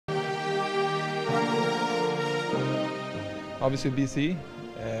obviously BC,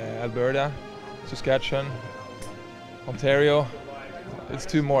 Alberta, Saskatchewan, Ontario. It's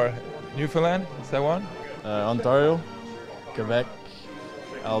 2 more. Newfoundland, is that one? Ontario, Quebec,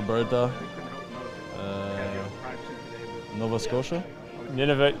 Alberta, Nova Scotia.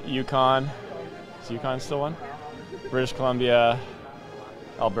 Nunavut, Yukon. Is Yukon still one? British Columbia,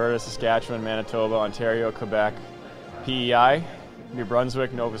 Alberta, Saskatchewan, Manitoba, Ontario, Quebec, PEI, New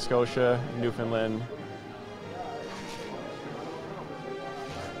Brunswick, Nova Scotia, Newfoundland.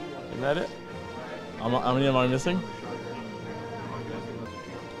 Isn't that it? How many am I missing?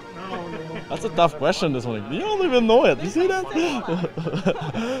 That's a tough question, this one. You don't even know it. You see that?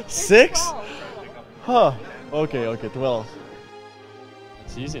 6? Huh. Okay, 12.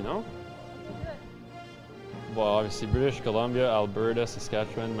 It's easy, no? Well, obviously British Columbia, Alberta,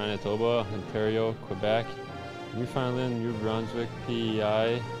 Saskatchewan, Manitoba, Ontario, Quebec, Newfoundland, New Brunswick,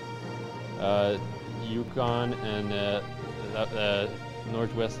 PEI, Yukon, and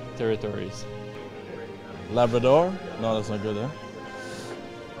Northwest Territories. Labrador? No, that's not good, huh?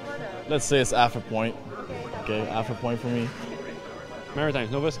 Let's say it's half a point. Okay, half a point for me. Maritimes,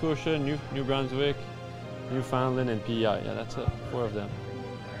 Nova Scotia, New Brunswick, Newfoundland, and PEI. Yeah, that's it. 4 of them.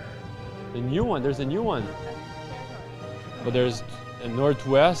 The new one, there's a new one. But there's a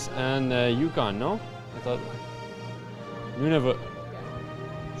Northwest and Yukon, no? I thought Nunavut.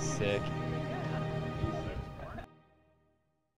 Sick.